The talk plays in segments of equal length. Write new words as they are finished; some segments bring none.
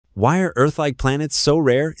Why are Earth-like planets so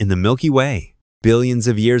rare in the Milky Way? Billions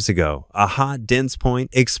of years ago, a hot, dense point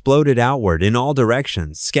exploded outward in all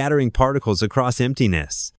directions, scattering particles across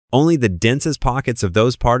emptiness. Only the densest pockets of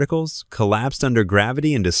those particles collapsed under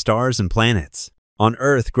gravity into stars and planets. On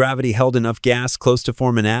Earth, gravity held enough gas close to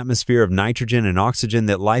form an atmosphere of nitrogen and oxygen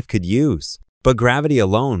that life could use. But gravity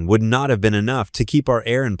alone would not have been enough to keep our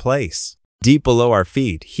air in place. Deep below our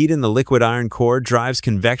feet, heat in the liquid iron core drives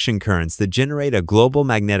convection currents that generate a global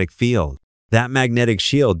magnetic field. That magnetic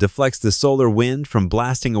shield deflects the solar wind from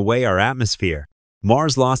blasting away our atmosphere.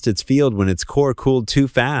 Mars lost its field when its core cooled too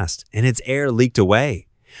fast and its air leaked away,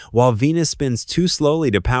 while Venus spins too slowly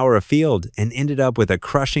to power a field and ended up with a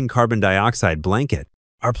crushing carbon dioxide blanket.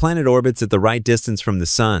 Our planet orbits at the right distance from the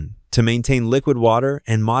Sun to maintain liquid water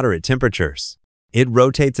and moderate temperatures. It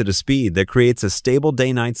rotates at a speed that creates a stable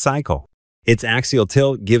day-night cycle. Its axial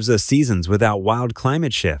tilt gives us seasons without wild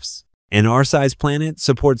climate shifts. And our size planet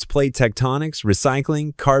supports plate tectonics,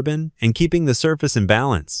 recycling, carbon, and keeping the surface in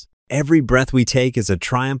balance. Every breath we take is a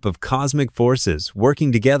triumph of cosmic forces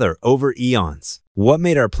working together over eons. What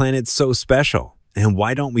made our planet so special? And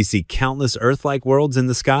why don't we see countless Earth-like worlds in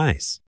the skies?